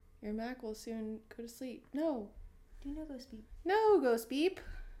Your Mac will soon go to sleep. No. Do you know Ghost Beep? No, Ghost Beep.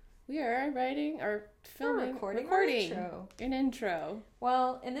 We are writing or filming, recording an intro.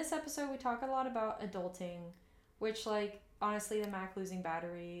 Well, in this episode, we talk a lot about adulting, which, like, honestly, the Mac losing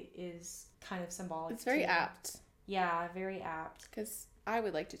battery is kind of symbolic. It's very apt. Yeah, very apt. Because I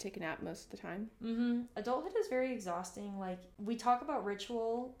would like to take a nap most of the time. Mm-hmm. Adulthood is very exhausting. Like, we talk about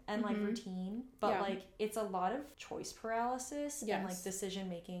ritual and, like, routine, but, like, it's a lot of choice paralysis and, like,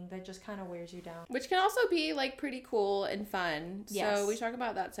 decision-making that just kind of wears you down. Which can also be, like, pretty cool and fun. Yes. So we talk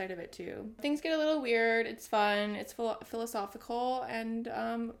about that side of it, too. Things get a little weird. It's fun. It's philosophical. And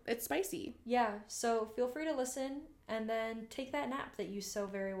it's spicy. Yeah. So feel free to listen and then take that nap that you so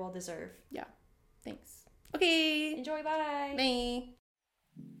very well deserve. Yeah. Thanks. Okay. Enjoy. Bye. Bye.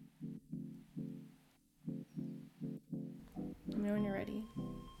 Let me know when you're ready.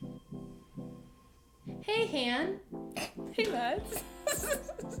 Hey, Han. Hey, Mads.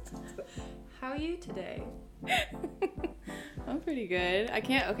 How are you today? I'm pretty good.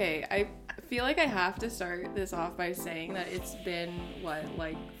 I feel like I have to start this off by saying that it's been,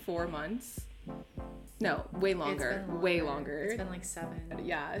 4 months? No, way longer. Way longer. It's been like 7.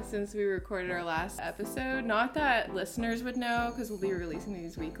 Yeah, since we recorded our last episode. Not that listeners would know, because we'll be releasing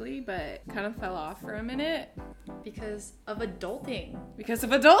these weekly, but kind of fell off for a minute. Because of adulting.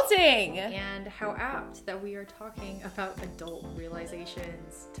 And how apt that we are talking about adult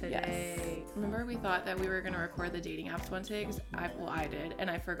realizations today. Yes. Remember we thought that we were going to record the dating apps one day? Because I did, and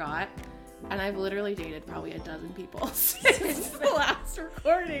I forgot. And I've literally dated probably a dozen people since the last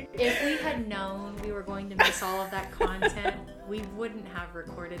recording. If we had known we were going to miss all of that content, we wouldn't have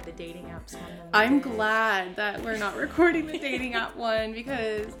recorded the dating apps one. I'm glad that we're not recording the dating app one,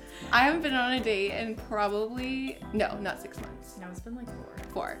 because I haven't been on a date in probably, not 6 months. No, it's been like 4.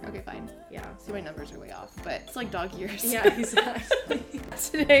 4. Okay, fine. Yeah. See, my numbers are way off, but it's like dog years. Yeah, exactly.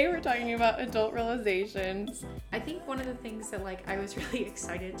 Today we're talking about adult realizations. I think one of the things that, like, I was really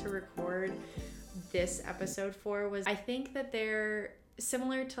excited to record this episode for was, I think that they're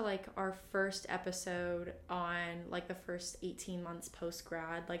similar to, like, our first episode on, like, the first 18 months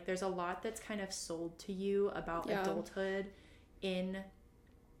post-grad. Like, there's a lot that's kind of sold to you about adulthood in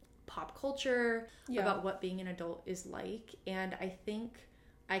pop culture, about what being an adult is like. And I think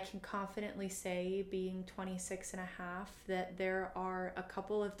I can confidently say, being 26 and a half, that there are a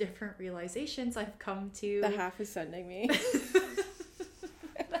couple of different realizations I've come to. The half is sending me.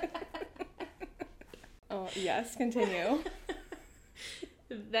 Oh, yes, continue.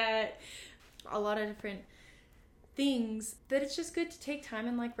 That a lot of different things that it's just good to take time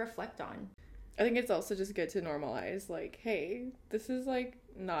and, like, reflect on. I think it's also just good to normalize, like, hey, this is, like,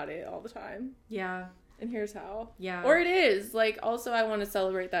 not it all the time. Yeah. And here's how. Yeah. Or it is. Like, also, I want to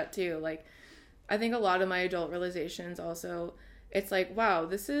celebrate that, too. Like, I think a lot of my adult realizations also, it's like, wow,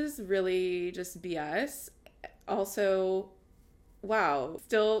 this is really just BS. Also, wow,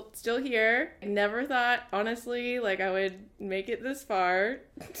 still here. I never thought, honestly, like, I would make it this far.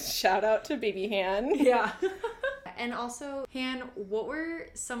 Shout out to Baby Han. Yeah. And also, Han, what were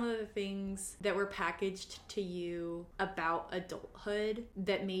some of the things that were packaged to you about adulthood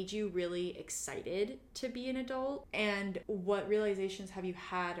that made you really excited to be an adult? And what realizations have you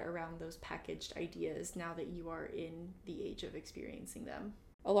had around those packaged ideas now that you are in the age of experiencing them?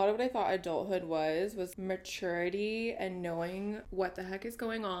 A lot of what I thought adulthood was maturity and knowing what the heck is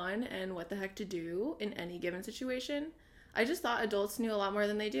going on and what the heck to do in any given situation. I just thought adults knew a lot more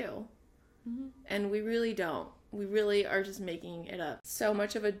than they do. Mm-hmm. And we really don't. We really are just making it up. So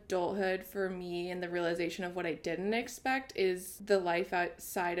much of adulthood for me, and the realization of what I didn't expect, is the life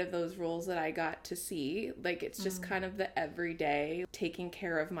outside of those rules that I got to see. Like, it's just kind of the everyday taking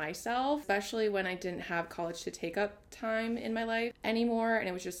care of myself, especially when I didn't have college to take up time in my life anymore. And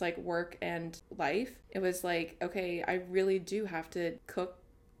it was just like work and life. It was like, okay, I really do have to cook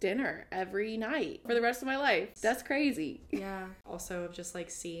dinner every night for the rest of my life. That's crazy. Yeah. Also, just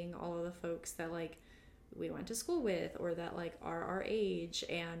like seeing all of the folks that, like, we went to school with, or that, like, are our age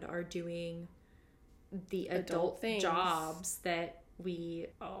and are doing the adult jobs that we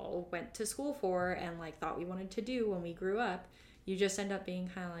all went to school for and, like, thought we wanted to do when we grew up. You just end up being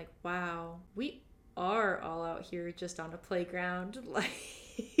kind of like, wow, we are all out here just on a playground.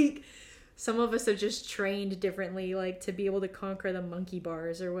 Like, some of us have just trained differently, like, to be able to conquer the monkey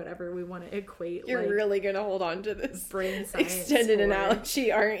bars or whatever we want to equate. You're, like, really going to hold on to this brain science extended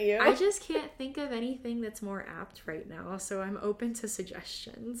analogy, aren't you? I just can't think of anything that's more apt right now, so I'm open to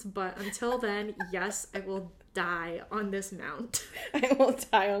suggestions. But until then, yes, I will die on this mount. I will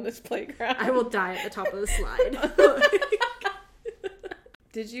die on this playground. I will die at the top of the slide.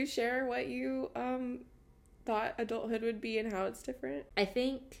 Did you share what you thought adulthood would be and how it's different? I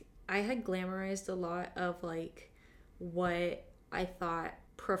think I had glamorized a lot of like what I thought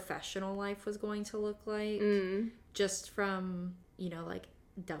professional life was going to look like, just from, you know, like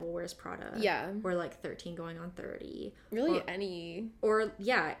Devil Wears Prada, or like 13 Going on 30, really,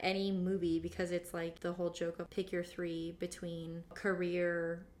 any movie, because it's like the whole joke of pick your three between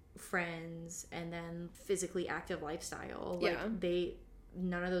career, friends, and then physically active lifestyle. Like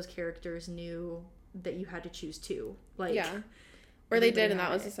none of those characters knew that you had to choose two, like or they did, and that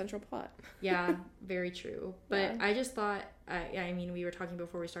was the central plot. Yeah, very true. But I just thought, I mean, we were talking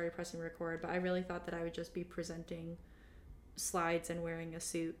before we started pressing record, but I really thought that I would just be presenting slides and wearing a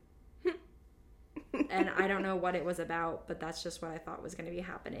suit. And I don't know what it was about, but that's just what I thought was going to be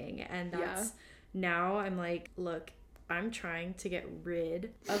happening. And that's now I'm like, look, I'm trying to get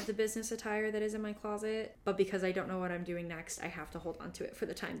rid of the business attire that is in my closet, but because I don't know what I'm doing next, I have to hold on to it for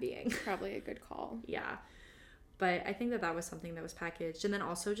the time being. Probably a good call. Yeah. But I think that that was something that was packaged. And then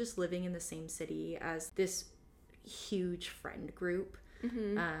also just living in the same city as this huge friend group.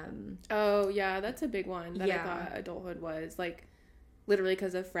 Oh, yeah, that's a big one that I thought adulthood was. Like, literally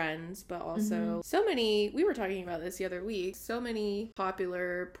because of Friends, but also so many, we were talking about this the other week, so many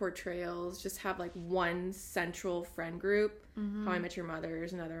popular portrayals just have like one central friend group. How I Met Your Mother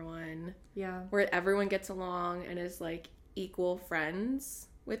is another one. Yeah. Where everyone gets along and is like equal friends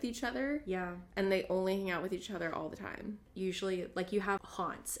with each other. Yeah. And they only hang out with each other all the time. Usually, like, you have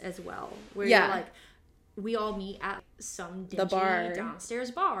haunts as well, where you're like, we all meet at some dingy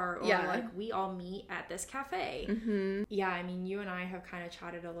downstairs bar, or like we all meet at this cafe. Yeah, I mean, you and I have kind of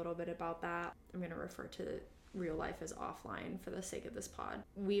chatted a little bit about that. I'm going to refer to real life as offline for the sake of this pod.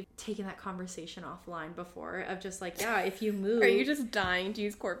 We've taken that conversation offline before of just like, if you move. Are you just dying to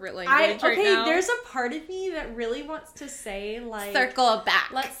use corporate language right now? There's a part of me that really wants to say, like, circle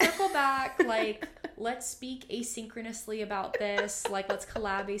back. Let's circle back. Like, let's speak asynchronously about this. Like, let's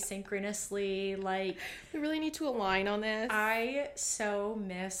collab asynchronously. Like, we really need to align on this. I so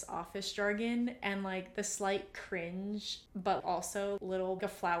miss office jargon and like the slight cringe, but also little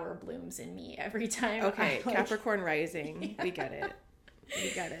flower blooms in me every time. Okay, Capricorn rising. We get it. We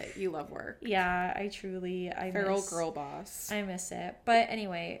get it. You love work. Yeah, I feral girl boss. I miss it. But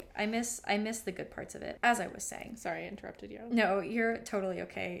anyway, I miss the good parts of it, as I was saying. Sorry, I interrupted you. No, you're totally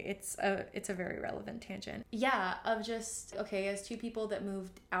okay. It's a very relevant tangent. Yeah, of just, okay, as two people that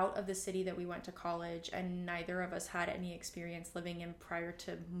moved out of the city that we went to college, and neither of us had any experience living in prior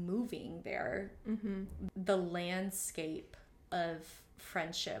to moving there, the landscape of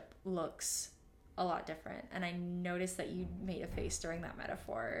friendship looks a lot different. And I noticed that you made a face during that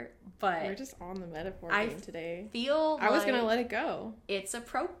metaphor, but we're just on the metaphor game today. I was gonna let it go. It's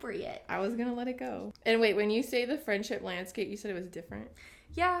appropriate. I was gonna let it go. And wait, when you say the friendship landscape, you said it was different?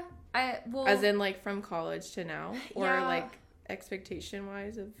 Yeah. As in like from college to now, or like expectation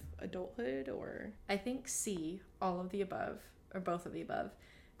wise of adulthood, or I think C, all of the above, or both of the above.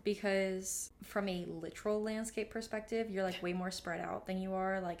 Because from a literal landscape perspective, you're like way more spread out than you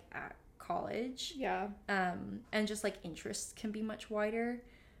are like at college. Yeah. And just like interests can be much wider.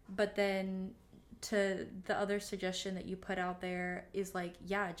 But then to the other suggestion that you put out there is like,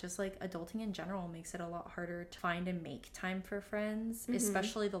 just like adulting in general makes it a lot harder to find and make time for friends,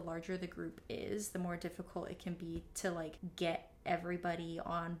 especially the larger the group is, the more difficult it can be to like get everybody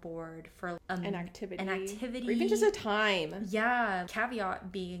on board for an activity or even just a time.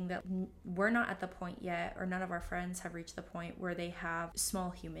 Caveat being that we're not at the point yet, or none of our friends have reached the point where they have small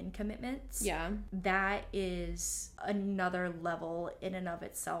human commitments. That is another level in and of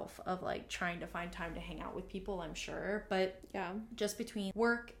itself of like trying to find time to hang out with people, I'm sure. But just between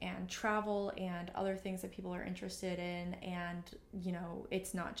work and travel and other things that people are interested in, and you know,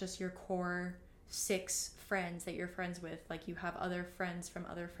 it's not just your core 6 friends that you're friends with, like you have other friends from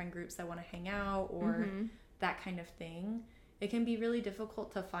other friend groups that want to hang out, or that kind of thing. It can be really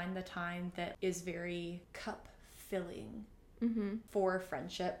difficult to find the time that is very cup filling for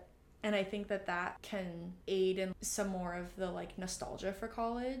friendship. And I think that that can aid in some more of the like nostalgia for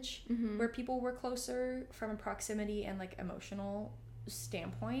college, where people were closer from a proximity and like emotional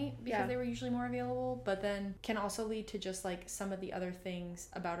standpoint, because they were usually more available, but then can also lead to just like some of the other things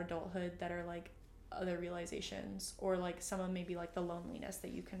about adulthood that are like other realizations, or like some of maybe like the loneliness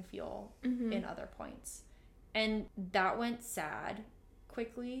that you can feel in other points. And that went sad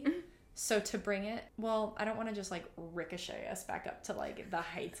quickly. So to bring it, well, I don't want to just like ricochet us back up to like the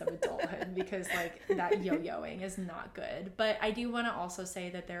heights of adulthood, because like that yo-yoing is not good. But I do want to also say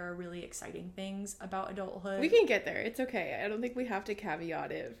that there are really exciting things about adulthood. We can get there. It's okay. I don't think we have to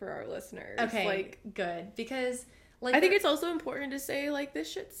caveat it for our listeners. Okay, like, good. Because like, I think it's also important to say like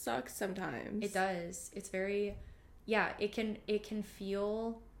this shit sucks sometimes. It does. It's very, it can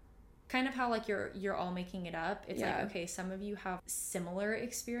feel kind of how like you're all making it up. It's Yeah. like, okay, some of you have similar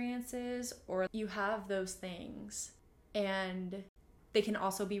experiences or you have those things, and they can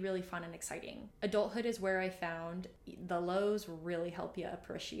also be really fun and exciting. Adulthood is where I found the lows really help you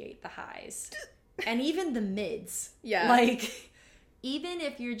appreciate the highs. And even the mids. Yeah. Like, even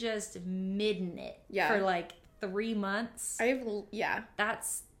if you're just midding it Yeah. for like 3 months,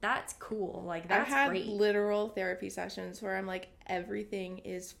 that's cool. Like, that's I've had great. literal therapy sessions where I'm like, everything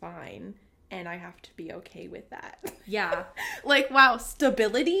is fine and I have to be okay with that. Yeah. Like, wow,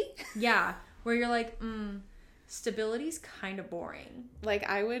 stability? Yeah. Where you're like, stability's kind of boring. Like,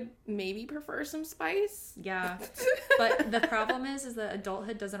 I would maybe prefer some spice. Yeah. But the problem is that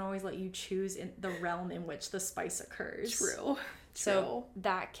adulthood doesn't always let you choose in the realm in which the spice occurs. True. So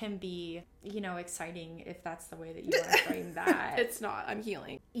that can be, exciting if that's the way that you want to frame that. It's not. I'm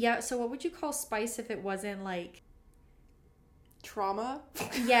healing. Yeah, so what would you call spice if it wasn't like... Trauma?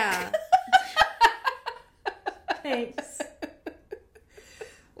 Yeah. Thanks.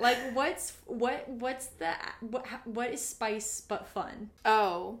 Like, what is spice but fun?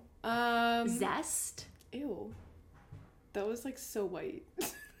 Oh. Zest? Ew. That was like so white.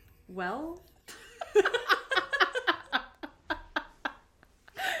 Well...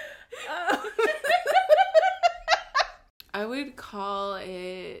 I would call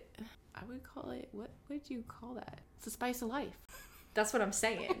it, what would you call that? It's the spice of life. That's what I'm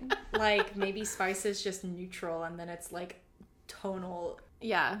saying. Like, maybe spice is just neutral and then it's like tonal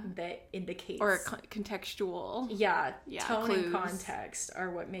Yeah. that indicates... Or contextual. Yeah, Yeah, tone clues. and context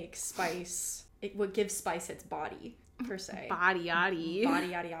are what makes spice... what gives spice its body, per se. Body yaddy. Body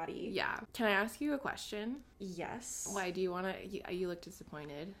yaddy yaddy. Yeah. Can I ask you a question? Yes. Why do you want to... You look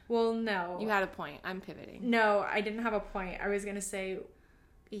disappointed. Well, no. You had a point. I'm pivoting. No, I didn't have a point. I was going to say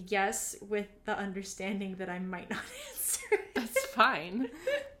yes with the understanding that I might not answer. That's fine.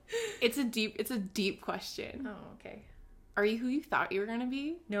 It's a deep question. Oh, okay. Are you who you thought you were going to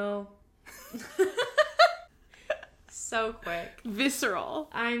be? No. So quick. Visceral.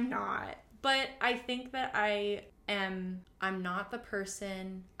 I'm not. But I think that I'm not the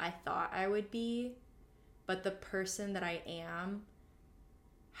person I thought I would be, but the person that I am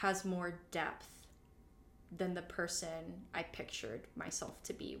has more depth than the person I pictured myself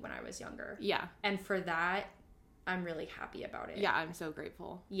to be when I was younger. Yeah. And for that, I'm really happy about it. Yeah, I'm so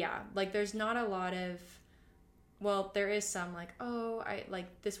grateful. Yeah. Like, there's not a lot of... Well, there is some like, oh, I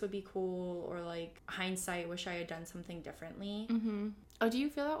like this would be cool, or like hindsight, wish I had done something differently. Mm-hmm. Oh, do you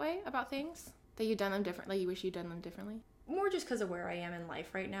feel that way about things? That you've done them differently? You wish you'd done them differently? More just because of where I am in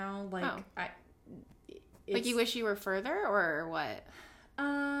life right now. Like, Like you wish you were further, or what?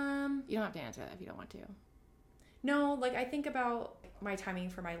 You You don't have to answer that if you don't want to. No, like I think about my timing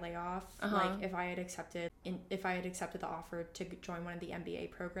for my layoff. Uh-huh. Like if I had accepted the offer to join one of the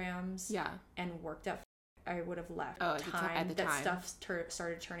MBA programs, Yeah. and worked at, I would have left Oh, at the time. stuff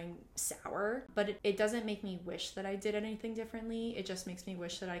started turning sour. But it doesn't make me wish that I did anything differently. It just makes me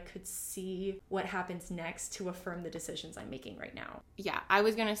wish that I could see what happens next to affirm the decisions I'm making right now. Yeah, I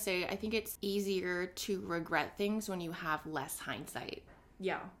was gonna say, I think it's easier to regret things when you have less hindsight.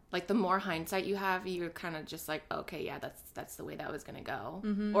 Yeah. Like, the more hindsight you have, you're kind of just like, okay, yeah, that's the way that was gonna go.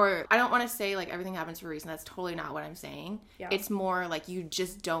 Mm-hmm. Or, I don't want to say, like, everything happens for a reason. That's totally not what I'm saying. Yeah. It's more like you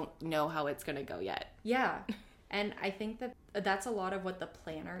just don't know how it's gonna go yet. Yeah. And I think that that's a lot of what the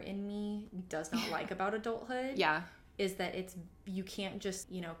planner in me does not like about adulthood. Yeah. Is that you can't just,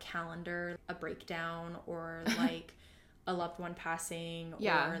 calendar a breakdown or like a loved one passing,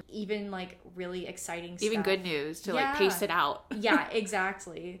 Yeah. or even like really exciting stuff. Even good news to, Yeah. like, pace it out. Yeah,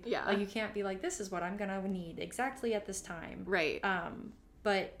 exactly. Yeah. Like, you can't be like, this is what I'm gonna need exactly at this time. Right.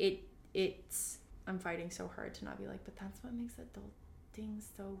 But it's I'm fighting so hard to not be like, but that's what makes adulting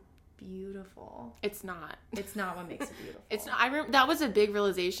so beautiful. It's not. It's not what makes it beautiful. It's not. That was a big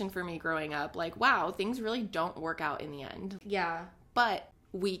realization for me growing up. Like, wow, things really don't work out in the end. Yeah. But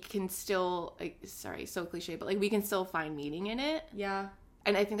we can still, sorry, so cliche, but, like, we can still find meaning in it. Yeah.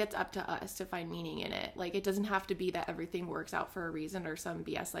 And I think that's up to us to find meaning in it. Like, it doesn't have to be that everything works out for a reason or some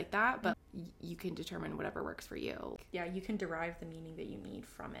BS like that, but you can determine whatever works for you. Yeah, you can derive the meaning that you need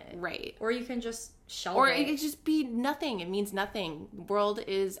from it. Right. Or you can just shelve Or it. it could just be nothing. It means nothing. World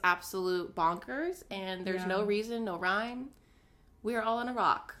is absolute bonkers, and there's no reason, no rhyme. We're all on a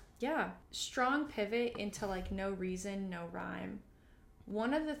rock. Yeah. Strong pivot into, like, no reason, no rhyme.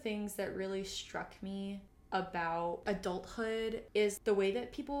 One of the things that really struck me about adulthood is the way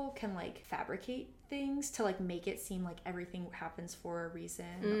that people can, like, fabricate things to, like, make it seem like everything happens for a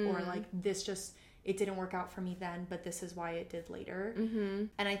reason, or like, it didn't work out for me then, but this is why it did later. Mm-hmm.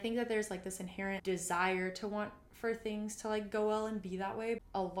 And I think that there's, like, this inherent desire to want for things to like go well and be that way.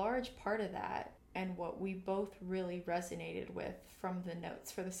 A large part of that, and what we both really resonated with from the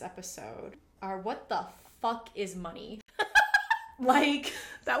notes for this episode, are what the fuck is money? Like,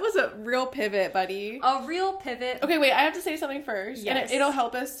 that was a real pivot, buddy. A real pivot. Okay, wait, I have to say something first. Yes. And it'll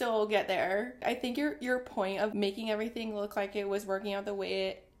help us still get there. I think your point of making everything look like it was working out the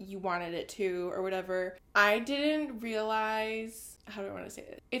way you wanted it to or whatever, I didn't realize, how do I want to say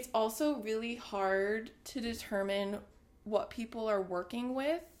it? It's also really hard to determine what people are working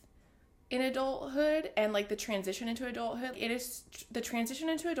with in adulthood and like the transition into adulthood. The transition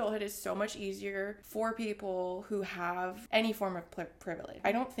into adulthood is so much easier for people who have any form of privilege.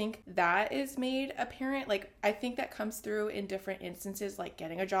 I don't think that is made apparent. Like, I think that comes through in different instances, like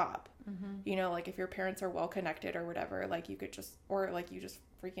getting a job. You know, like if your parents are well connected or whatever, like you could just, or like you just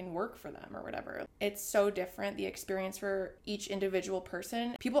freaking work for them or whatever. It's so different, the experience for each individual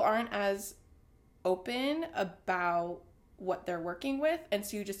person. People aren't as open about what they're working with, and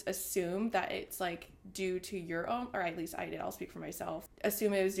so you just assume that it's like due to your own, or at least I did, I'll speak for myself,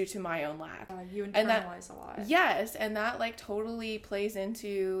 assume it was due to my own lack. You internalize a lot. Yes, and that like totally plays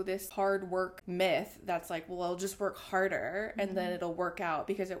into this hard work myth that's like, well, I'll just work harder and then it'll work out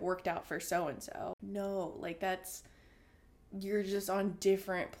because it worked out for so and so. No, like that's, you're just on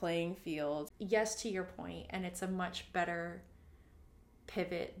different playing fields. Yes, to your point, and it's a much better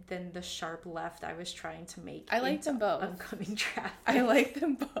pivot than the sharp left I was trying to make. I like them both. Oncoming traffic. I like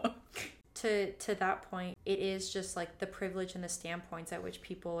them both. To that point, it is just like the privilege and the standpoints at which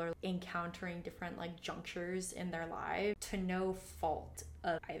people are encountering different like junctures in their lives, to no fault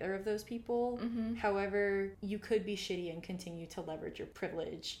of either of those people. However, you could be shitty and continue to leverage your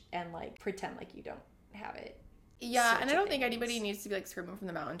privilege and like pretend like you don't have it. Yeah, and I don't think anybody needs to be like screaming from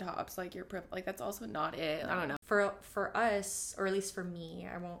the mountaintops like you're like that's also not it. I don't know. For us, or at least for me,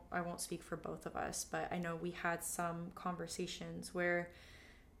 I won't speak for both of us, but I know we had some conversations where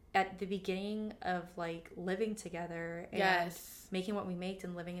at the beginning of like living together and making what we make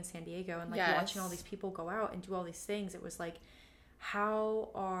and living in San Diego and like watching all these people go out and do all these things, it was like, how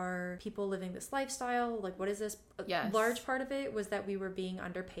are people living this lifestyle? Like, what is this? Yes. Large part of it was that we were being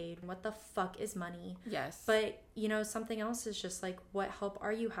underpaid. What the fuck is money? Yes. But, you know, something else is just like, what help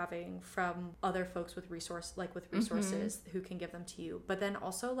are you having from other folks with resources who can give them to you? But then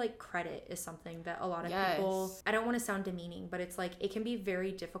also like credit is something that a lot of people, I don't want to sound demeaning, but it's like, it can be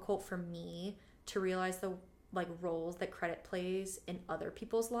very difficult for me to realize the like roles that credit plays in other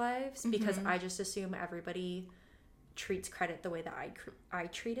people's lives, because I just assume everybody treats credit the way that I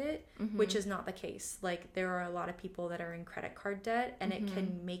treat it, which is not the case. Like, there are a lot of people that are in credit card debt, and it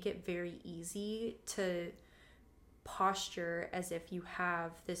can make it very easy to posture as if you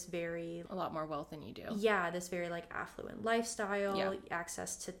have this a lot more wealth than you do. Yeah, this very like affluent lifestyle,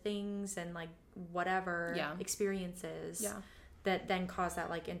 access to things and like whatever experiences. Yeah. That then cause that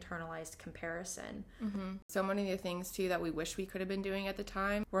like internalized comparison. So many of the things too that we wish we could have been doing at the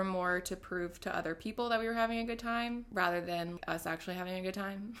time were more to prove to other people that we were having a good time rather than us actually having a good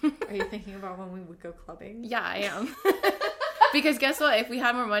time. Are you thinking about when we would go clubbing? Yeah, I am. Because guess what? If we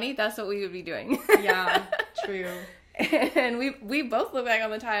had more money, that's what we would be doing. Yeah, true. And we both look back on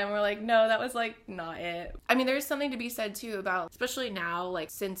the time and we're like, no, that was like not it. I mean, there's something to be said too about, especially now,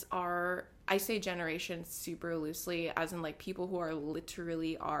 like since I say generation super loosely, as in like people who are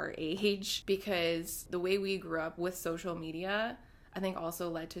literally our age, because the way we grew up with social media, I think also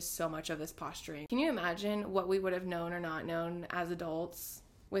led to so much of this posturing. Can you imagine what we would have known or not known as adults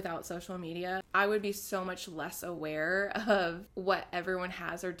without social media? I would be so much less aware of what everyone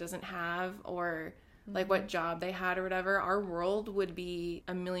has or doesn't have, or like what job they had or whatever. Our world would be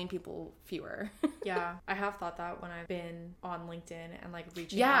a million people fewer. Yeah, I have thought that when I've been on LinkedIn and like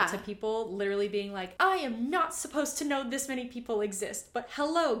reaching out to people, literally being like, I am not supposed to know this many people exist, but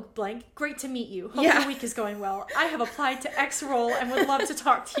hello, blank, great to meet you. Hope your week is going well. I have applied to X role and would love to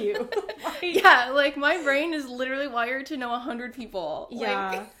talk to you. Like my brain is literally wired to know 100 people.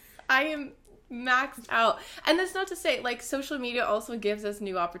 Yeah. Like, I am maxed out. And that's not to say, like, social media also gives us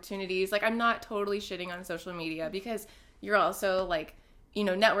new opportunities. Like, I'm not totally shitting on social media, because you're also like, you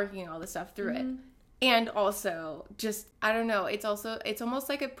know, networking all this stuff through it. And also just, I don't know, it's almost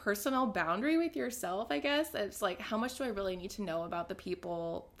like a personal boundary with yourself, I guess. It's like, how much do I really need to know about the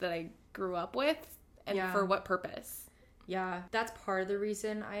people that I grew up with, and for what purpose? Yeah, that's part of the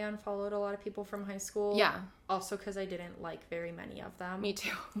reason I unfollowed a lot of people from high school. Yeah. Also because I didn't like very many of them. Me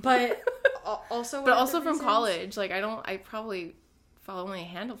too. But also from college, like I probably follow only a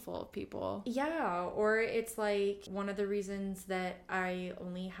handful of people. Yeah, or it's like one of the reasons that I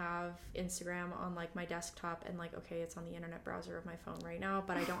only have Instagram on like my desktop and like, okay, it's on the internet browser of my phone right now,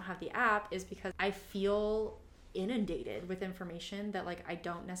 but I don't have the app, is because I feel inundated with information that like I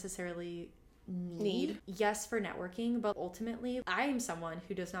don't necessarily need. Yes, for networking, but ultimately I am someone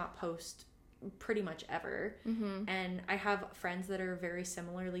who does not post pretty much ever. And I have friends that are very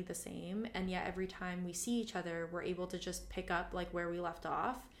similarly the same, and yet every time we see each other, we're able to just pick up like where we left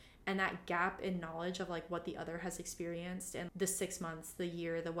off. And that gap in knowledge of like what the other has experienced in the 6 months, the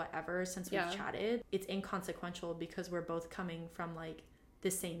year, the whatever since we've chatted, it's inconsequential because we're both coming from like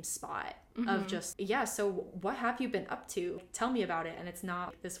the same spot of just, so what have you been up to? Tell me about it. And it's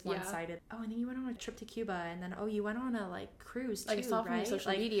not this one-sided, oh, and then you went on a trip to Cuba, and then, oh, you went on a like cruise too, like I saw from right?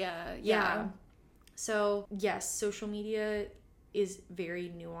 social like, media. Yeah. So yes, social media is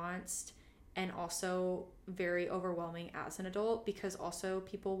very nuanced and also very overwhelming as an adult, because also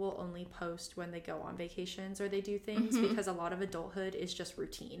people will only post when they go on vacations or they do things, because a lot of adulthood is just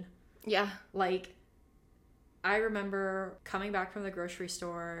routine. Yeah. Like, I remember coming back from the grocery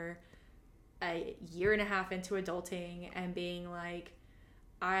store a year and a half into adulting and being like,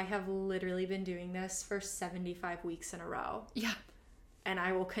 I have literally been doing this for 75 weeks in a row. Yeah. And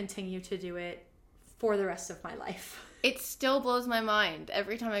I will continue to do it for the rest of my life. It still blows my mind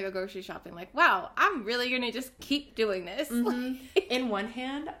every time I go grocery shopping. Like, wow, I'm really going to just keep doing this. In one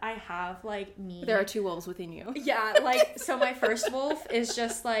hand, I have like me. There are two wolves within you. Yeah, like, so my first wolf is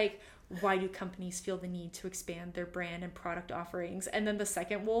just like, why do companies feel the need to expand their brand and product offerings? And then the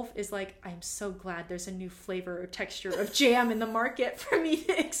second wolf is like, I'm so glad there's a new flavor or texture of jam in the market for me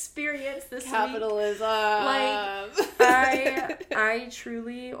to experience this Capitalism. Week. Like, I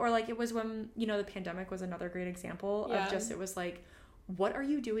truly, or like it was when, you know, the pandemic was another great example of just, it was like, what are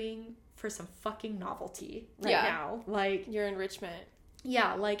you doing for some fucking novelty right now? Like, your enrichment.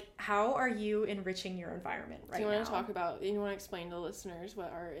 Yeah, like, how are you enriching your environment right now? Do you want to talk about, you want to explain to the listeners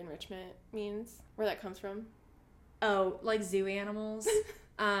what our enrichment means? Where that comes from? Oh, like zoo animals.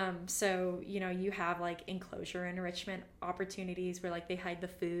 So, you know, you have, like, enclosure enrichment opportunities where, like, they hide the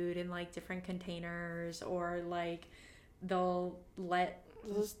food in, like, different containers, or, like, they'll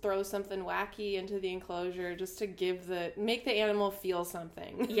just throw something wacky into the enclosure just to make the animal feel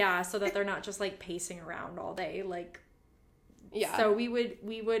something. Yeah, so that they're not just, like, pacing around all day, like... Yeah. So we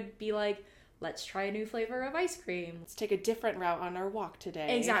would be like, let's try a new flavor of ice cream. Let's take a different route on our walk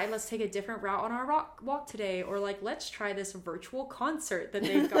today. Exactly. Let's take a different route on our walk today. Or like, let's try this virtual concert that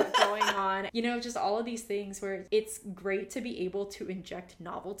they've got going on. You know, just all of these things where it's great to be able to inject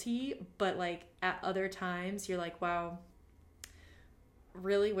novelty, but like at other times you're like, wow,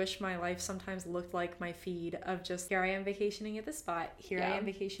 really wish my life sometimes looked like my feed of just, here I am vacationing at this spot, I am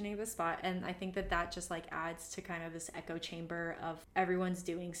vacationing at this spot. And I think that just like adds to kind of this echo chamber of everyone's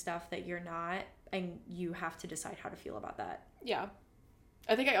doing stuff that you're not, and you have to decide how to feel about that. Yeah.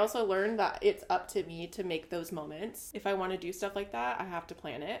 I think I also learned that it's up to me to make those moments. If I want to do stuff like that, I have to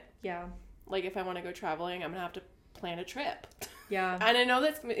plan it. Yeah. Like if I want to go traveling, I'm gonna have to plan a trip. Yeah. And I know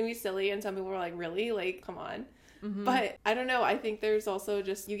that's gonna be silly, and some people are like, really? Like, come on. But I don't know. I think there's also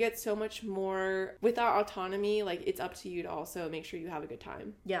just, you get so much more with our autonomy. Like, it's up to you to also make sure you have a good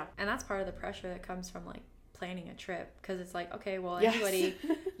time. Yeah. And that's part of the pressure that comes from like planning a trip, because it's like, okay, well, anybody,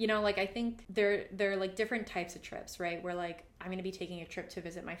 you know, like I think there are like different types of trips, right? Where like I'm going to be taking a trip to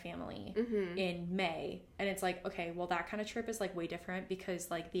visit my family in May, and it's like, okay, well, that kind of trip is like way different because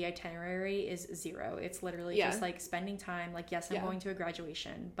like the itinerary is zero. It's literally just like spending time. Like, yes, I'm going to a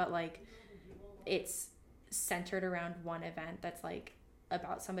graduation, but like it's centered around one event that's like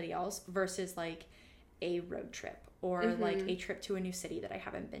about somebody else versus like a road trip or like a trip to a new city that I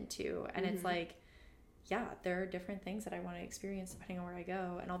haven't been to. And it's like, yeah, there are different things that I want to experience depending on where I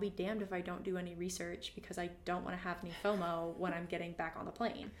go, and I'll be damned if I don't do any research because I don't want to have any FOMO when I'm getting back on the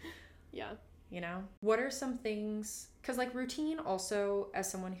plane. Yeah. You know, what are some things, because like routine also, as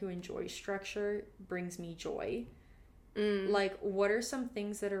someone who enjoys structure, brings me joy. Like, what are some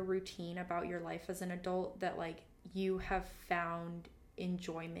things that are routine about your life as an adult that like you have found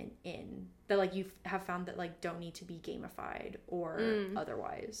enjoyment in, that like you have found that like don't need to be gamified or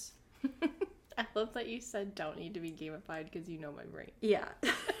otherwise? I love that you said don't need to be gamified, because you know my brain. Yeah.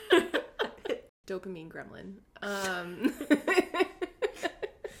 Dopamine gremlin.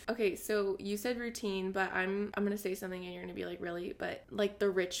 Okay, so you said routine, but I'm gonna say something and you're gonna be like, really? But like the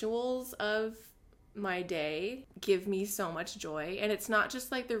rituals of my day give me so much joy. And it's not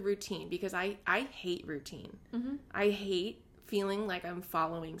just like the routine, because I hate routine. I hate feeling like I'm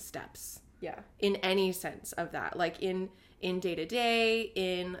following steps. Yeah. In any sense of that. Like in day to day,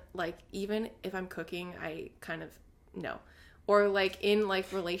 in like, even if I'm cooking, I kind of no. Or like in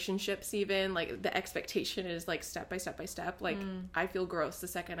like relationships, even like the expectation is like step by step by step. Like I feel gross the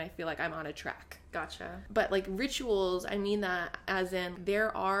second I feel like I'm on a track. Gotcha. But like rituals, I mean that as in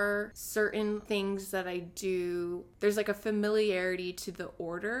there are certain things that I do. There's like a familiarity to the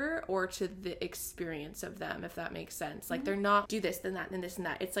order or to the experience of them, if that makes sense. Like they're not do this, then that, then this and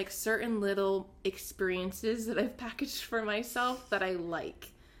that. It's like certain little experiences that I've packaged for myself that I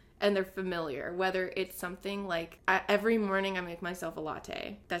like. And they're familiar, whether it's something like every morning I make myself a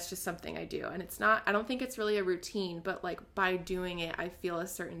latte. That's just something I do. And it's not, I don't think it's really a routine, but like by doing it, I feel a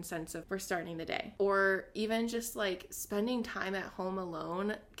certain sense of we're starting the day. Or even just like spending time at home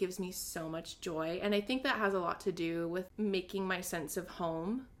alone gives me so much joy. And I think that has a lot to do with making my sense of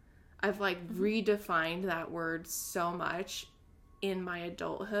home. I've like redefined that word so much in my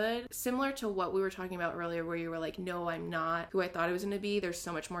adulthood, similar to what we were talking about earlier, where you were like, no, I'm not who I thought I was going to be. There's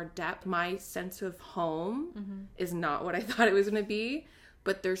so much more depth. My sense of home is not what I thought it was going to be,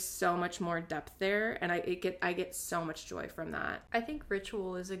 but there's so much more depth there, and I get so much joy from that. I think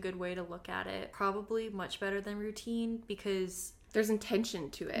ritual is a good way to look at it. Probably much better than routine because there's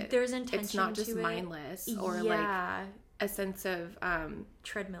intention to it. There's intention. It's not just mindless or like a sense of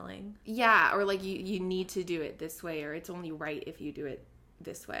treadmilling. Yeah, or like you need to do it this way, or it's only right if you do it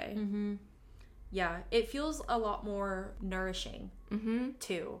this way. Yeah, it feels a lot more nourishing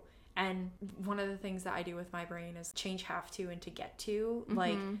too. And one of the things that I do with my brain is change have to into get to.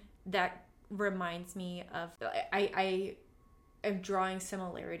 Like that reminds me of I am drawing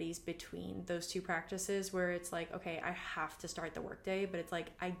similarities between those two practices where it's like, okay, I have to start the workday, but it's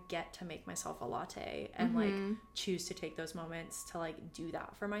like I get to make myself a latte and like choose to take those moments to like do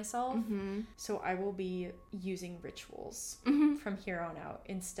that for myself. So I will be using rituals from here on out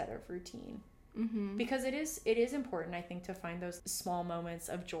instead of routine. Because it is important, I think, to find those small moments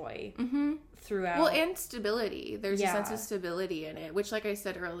of joy throughout. Well, and stability. There's a sense of stability in it, which, like I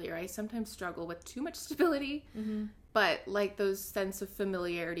said earlier, I sometimes struggle with too much stability. But like those sense of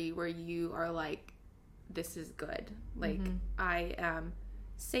familiarity where you are like, this is good. Like I am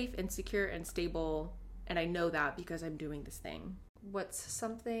safe and secure and stable, and I know that because I'm doing this thing. What's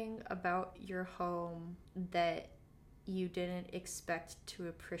something about your home that you didn't expect to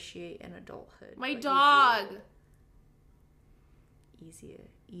appreciate in adulthood? My dog.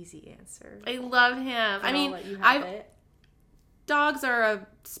 Easy answer. I love him. I mean, dogs are a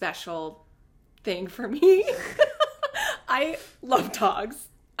special thing for me. I love dogs.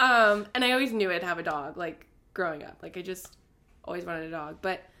 And I always knew I'd have a dog, like, growing up. Like, I just always wanted a dog.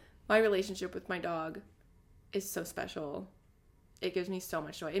 But my relationship with my dog is so special. It gives me so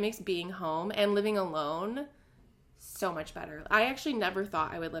much joy. It makes being home and living alone so much better. I actually never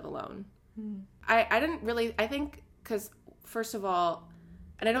thought I would live alone. I didn't really, I think, because, first of all,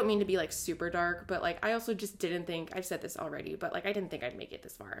 and I don't mean to be, like, super dark, but, like, I also just didn't think, I've said this already, but, like, I didn't think I'd make it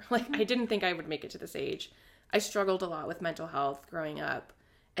this far. Like, I didn't think I would make it to this age. I struggled a lot with mental health growing up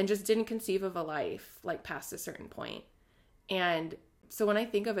and just didn't conceive of a life like past a certain point. And so when I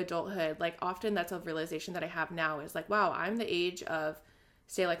think of adulthood, like often that's a realization that I have now is like, wow, I'm the age of,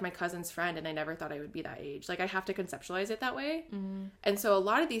 say, like my cousin's friend, and I never thought I would be that age. Like I have to conceptualize it that way. And so a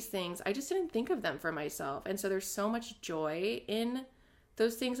lot of these things, I just didn't think of them for myself. And so there's so much joy in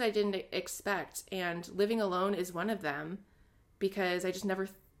those things I didn't expect. And living alone is one of them because I just never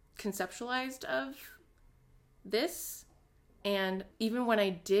conceptualized of this. And even when I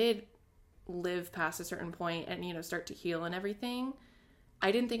did live past a certain point and, you know, start to heal and everything,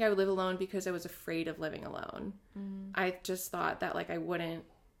 I didn't think I would live alone because I was afraid of living alone. I just thought that like I wouldn't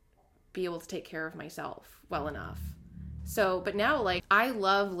be able to take care of myself well enough. So, but now like I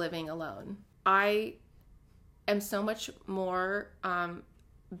love living alone. I am so much more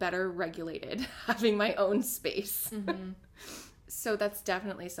better regulated having my own space. So that's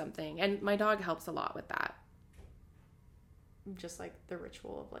definitely something. And my dog helps a lot with that. Just like the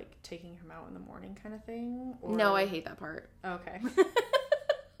ritual of like taking him out in the morning kind of thing? Or... No, I hate that part. Okay.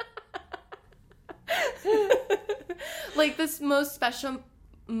 Like this most special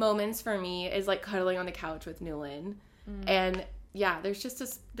moments for me is like cuddling on the couch with Newland. And yeah, he's just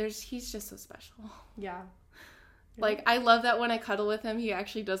so special. Yeah. Like I love that when I cuddle with him, he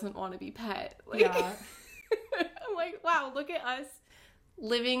actually doesn't want to be pet. Like, yeah. I'm like, wow, look at us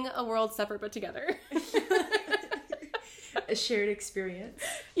living a world separate but together. A shared experience.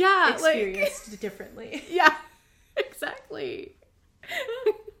 Yeah. Experienced differently. Yeah, exactly.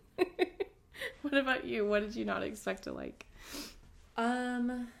 What about you? What did you not expect to like?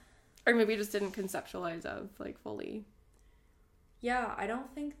 Or maybe just didn't conceptualize of like fully. Yeah, I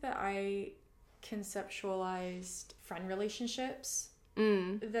don't think that I conceptualized friend relationships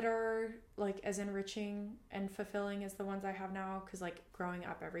that are like as enriching and fulfilling as the ones I have now, because like growing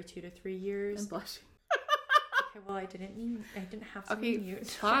up every 2 to 3 years. I'm blushing. Okay, well, I didn't have to Okay, mean you.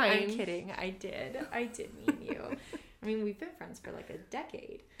 fine. I'm kidding. I did mean you. I mean, we've been friends for like a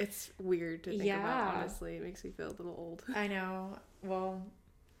decade. It's weird to think about, honestly. It makes me feel a little old. I know. Well,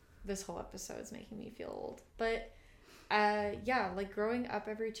 this whole episode is making me feel old. But yeah, like growing up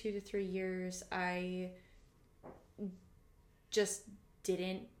every 2 to 3 years, I just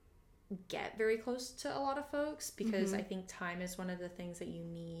didn't get very close to a lot of folks, because I think time is one of the things that you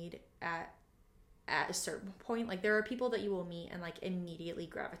need at a certain point. Like, there are people that you will meet and like immediately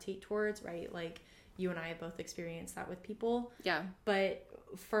gravitate towards, right? Like, you and I have both experienced that with people. Yeah. But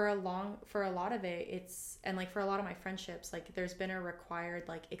for a lot of it, it's, and like for a lot of my friendships, like there's been a required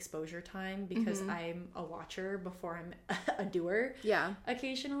like exposure time, because I'm a watcher before I'm a doer. Yeah.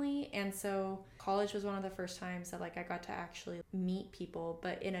 Occasionally. And so college was one of the first times that like I got to actually meet people.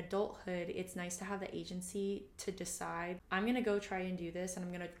 But in adulthood, it's nice to have the agency to decide, I'm going to go try and do this, and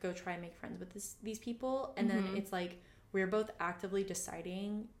I'm going to go try and make friends with these people. And then it's like, we're both actively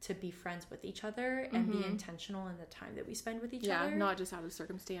deciding to be friends with each other and be intentional in the time that we spend with each other. Yeah, not just out of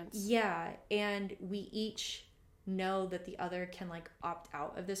circumstance. Yeah, and we each know that the other can like opt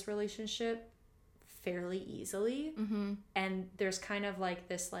out of this relationship fairly easily. And there's kind of like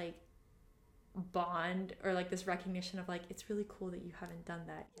this like bond, or like this recognition of like, it's really cool that you haven't done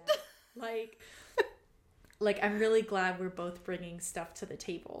that yet. like I'm really glad we're both bringing stuff to the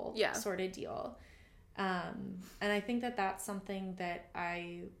table. Yeah, sort of deal. And I think that that's something that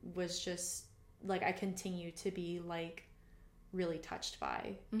I was just like, I continue to be like really touched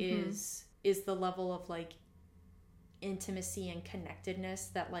by, is the level of like intimacy and connectedness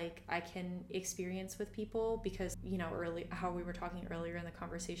that like I can experience with people. Because, you know, how we were talking earlier in the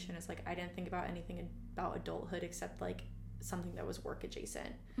conversation is like, I didn't think about anything about adulthood except like something that was work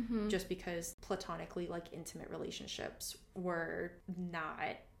adjacent, just because platonically like intimate relationships were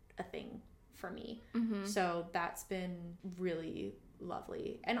not a thing for me. So that's been really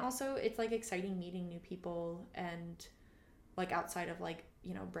lovely. And also it's like exciting meeting new people, and like outside of like,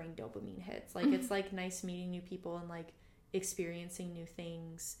 you know, brain dopamine hits, like it's like nice meeting new people and like experiencing new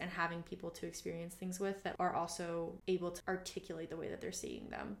things and having people to experience things with that are also able to articulate the way that they're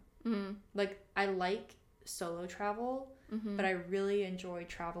seeing them. Like I like solo travel, but I really enjoy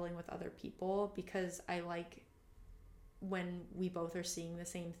traveling with other people, because I like when we both are seeing the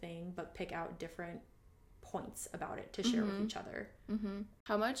same thing but pick out different points about it to share with each other.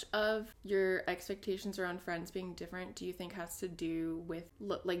 How much of your expectations around friends being different do you think has to do with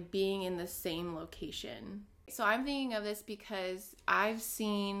like being in the same location? So I'm thinking of this because I've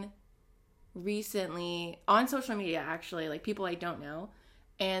seen recently on social media, actually, like people I don't know,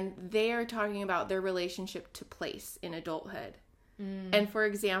 and they are talking about their relationship to place in adulthood. And for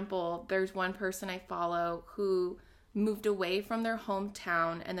example, there's one person I follow who moved away from their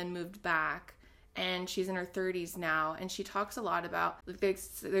hometown and then moved back, and she's in her 30s now, and she talks a lot about like,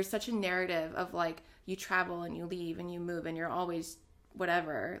 there's such a narrative of like, you travel and you leave and you move and you're always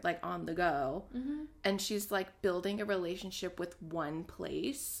whatever, like on the go. And she's like, building a relationship with one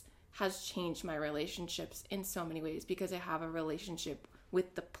place has changed my relationships in so many ways, because I have a relationship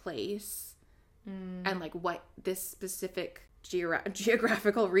with the place and like what this specific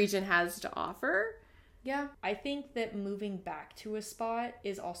geographical region has to offer. Yeah, I think that moving back to a spot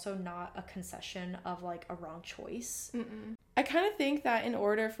is also not a concession of like a wrong choice. I kind of think that in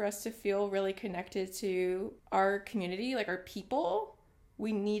order for us to feel really connected to our community, like our people,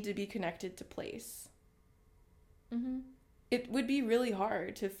 we need to be connected to place. It would be really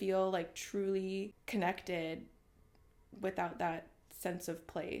hard to feel like truly connected without that sense of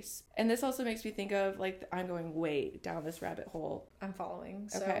place. And this also makes me think of like, I'm going way down this rabbit hole. I'm following.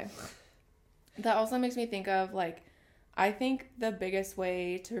 So. Okay. That also makes me think of like, I think the biggest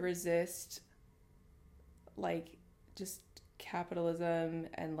way to resist like just capitalism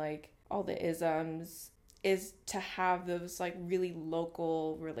and like all the isms is to have those like really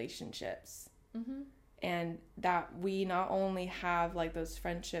local relationships. And that we not only have like those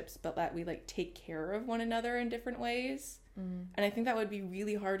friendships, but that we like take care of one another in different ways. And I think that would be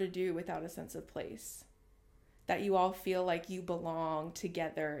really hard to do without a sense of place. That you all feel like you belong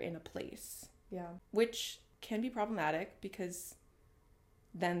together in a place. Yeah. Which can be problematic, because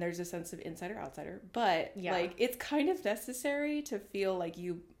then there's a sense of insider outsider. But like, it's kind of necessary to feel like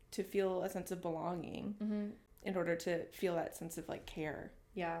to feel a sense of belonging in order to feel that sense of like care.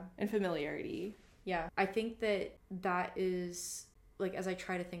 Yeah. And familiarity. Yeah. I think that is like, as I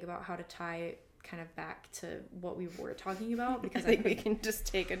try to think about how to tie kind of back to what we were talking about, because I think we can just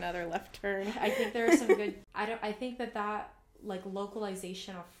take another left turn. I think there are some good, I think that like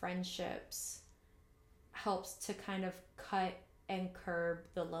localization of friendships helps to kind of cut and curb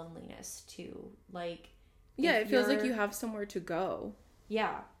the loneliness too. Like, yeah, it feels like you have somewhere to go.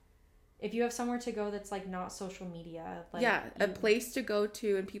 Yeah. If you have somewhere to go that's like not social media, like yeah, a place to go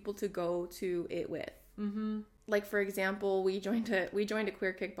to and people to go to it with. Mm-hmm. Like, for example, we joined a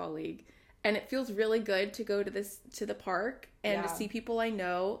queer kickball league, and it feels really good to go to the park and to see people I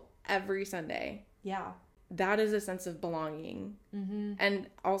know every Sunday. Yeah. That is a sense of belonging. Mm-hmm. And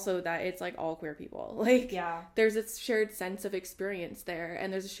also that it's like all queer people. Like, yeah, there's a shared sense of experience there,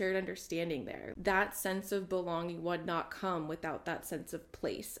 and there's a shared understanding there. That sense of belonging would not come without that sense of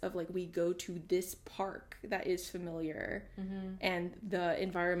place of like, we go to this park that is familiar, and the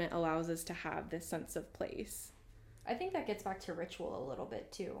environment allows us to have this sense of place. I think that gets back to ritual a little bit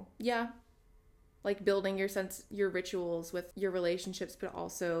too. Yeah. Like building your rituals with your relationships, but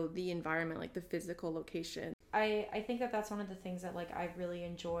also the environment, like the physical location. I think that that's one of the things that like I've really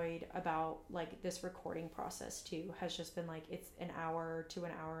enjoyed about like this recording process too, has just been like, it's an hour to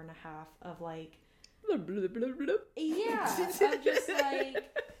an hour and a half of like, yeah, of just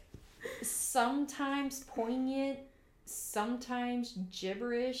like sometimes poignant, sometimes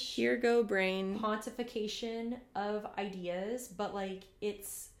gibberish. Here go brain. Pontification of ideas, but like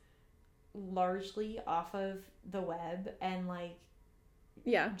it's largely off of the web and like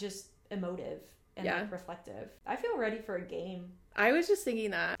just emotive and like reflective. I feel ready for a game. I was just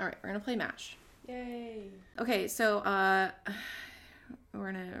thinking that. All right, we're gonna play MASH. Yay. Okay, so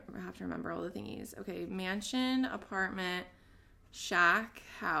we're gonna have to remember all the thingies. Okay, mansion, apartment, shack,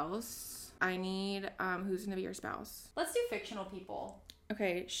 house. I need who's gonna be your spouse? Let's do fictional people.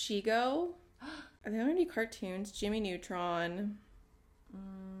 Okay, Shigo. Are they gonna be cartoons? Jimmy Neutron.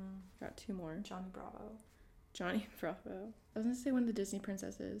 Got two more. Johnny Bravo. I was gonna say one of the Disney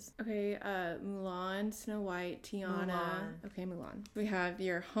princesses. Okay, Mulan, Snow White, Tiana. Mulan. Okay, Mulan. We have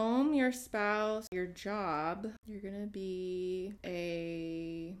your home, your spouse, your job. You're gonna be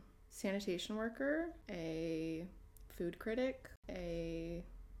a sanitation worker, a food critic, a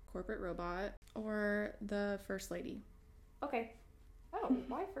corporate robot, or the first lady. Okay. Oh,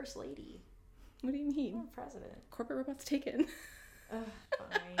 why first lady? What do you mean? I'm president. Corporate robot's taken. Fine.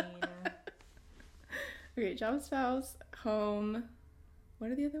 Okay, job, spouse, home.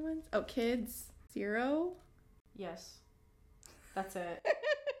 What are the other ones? Oh, kids. 0. Yes. That's it.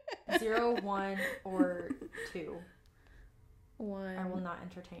 0, 1, or 2. 1. I will not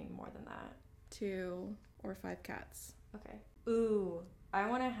entertain more than that. 2 or 5 cats. Okay. Ooh, I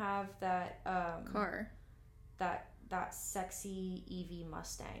want to have that Car. That sexy EV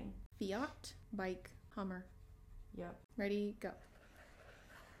Mustang. Fiat, bike, Hummer. Yep. Ready, go.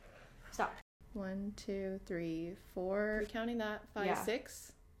 Stop. 1, 2, 3, 4. Are we counting that? 5, Yeah.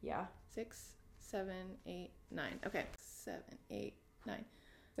 6. Yeah. 6, 7, 8, 9. Okay. 7, 8, 9.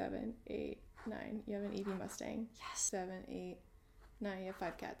 7, 8, 9. You have an EV Mustang. Yes. 7, 8, 9. You have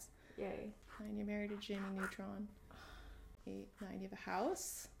 5 cats. Yay. 9. You're married to Jimmy Neutron. 8, 9. You have a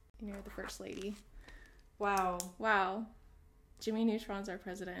house. And you're the first lady. Wow. Jimmy Neutron's our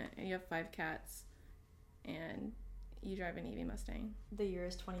president, and you have 5 cats, and you drive an EV Mustang. The year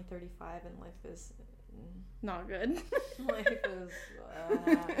is 2035, and life is not good.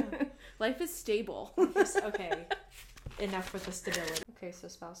 Life is stable. Okay. Enough with the stability. Okay, so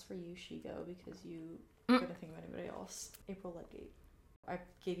spouse for you, Shigo, because you couldn't think of anybody else. April Ludgate. I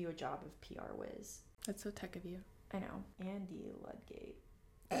gave you a job of PR whiz. That's so tech of you. I know. Andy Ludgate.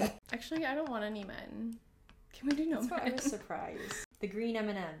 Actually, I don't want any men. Can we do no men? That's why I was surprised. The green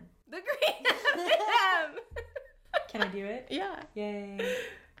M&M. The green M&M! Can I do it? Yeah. Yay.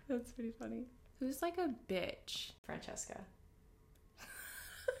 That's pretty funny. Who's like a bitch? Francesca.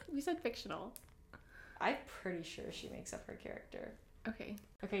 We said fictional. I'm pretty sure she makes up her character. Okay.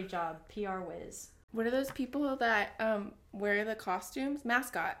 Okay, job. PR whiz. What are those people that wear the costumes?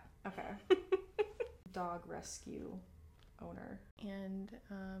 Mascot. Okay. Dog rescue owner. And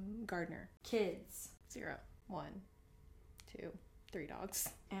gardener. Kids. 0, 1, 2, 3 dogs.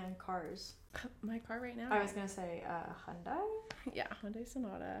 And cars. My car right now. I was gonna say Hyundai. Yeah, Hyundai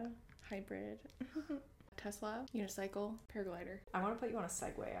Sonata, hybrid, Tesla, unicycle, paraglider. I want to put you on a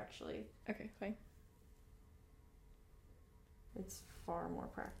Segway, actually. Okay, fine. It's far more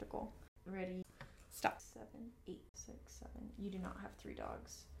practical. Ready? Stop. 7, 8, 6, 7. You do not have 3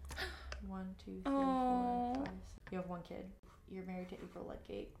 dogs. 1, 2, 3, Aww. 4, 5, 6. You have 1 kid. You're married to April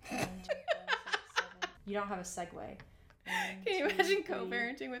Ludgate. 1, 2, 5, 6, 7. You don't have a Segway. 1, Can you 2, imagine 3,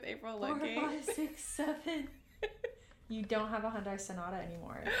 co-parenting with April 4, Ludgate? 5, 6, 7. You don't have a Hyundai Sonata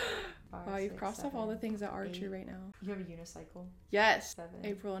anymore. Wow, you've crossed off all the things that are true right now. You have a unicycle. Yes. 7.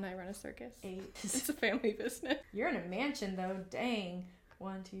 April and I run a circus. 8. It's a family business. You're in a mansion though. Dang.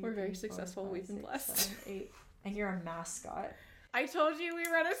 1, 2. We're very 3, 4, successful. 5, We've been 6, blessed. 7, 8. And you're a mascot. I told you we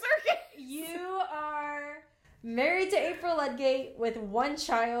run a circus. You are married to April Ludgate with 1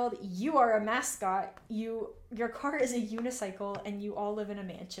 child. You are a mascot. Your car is a unicycle, and you all live in a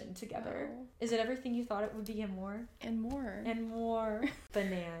mansion together. Wow. Is it everything you thought it would be and more? And more. And more.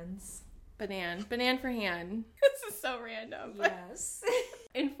 Bananas. Banan for hand. This is so random. Yes.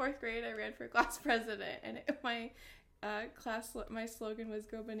 In 4th grade, I ran for class president, and my slogan was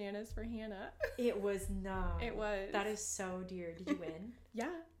 "Go bananas for Hannah." It was not. It was. That is so dear. Did you win?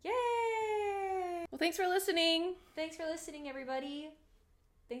 Yeah. Yay! Well, thanks for listening. Thanks for listening, everybody.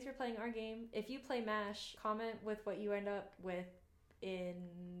 Thanks for playing our game. If you play MASH, comment with what you end up with in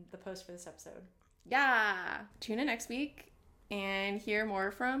the post for this episode. Yeah. Tune in next week and hear more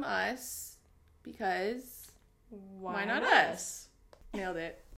from us because why not us? Nailed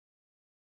it.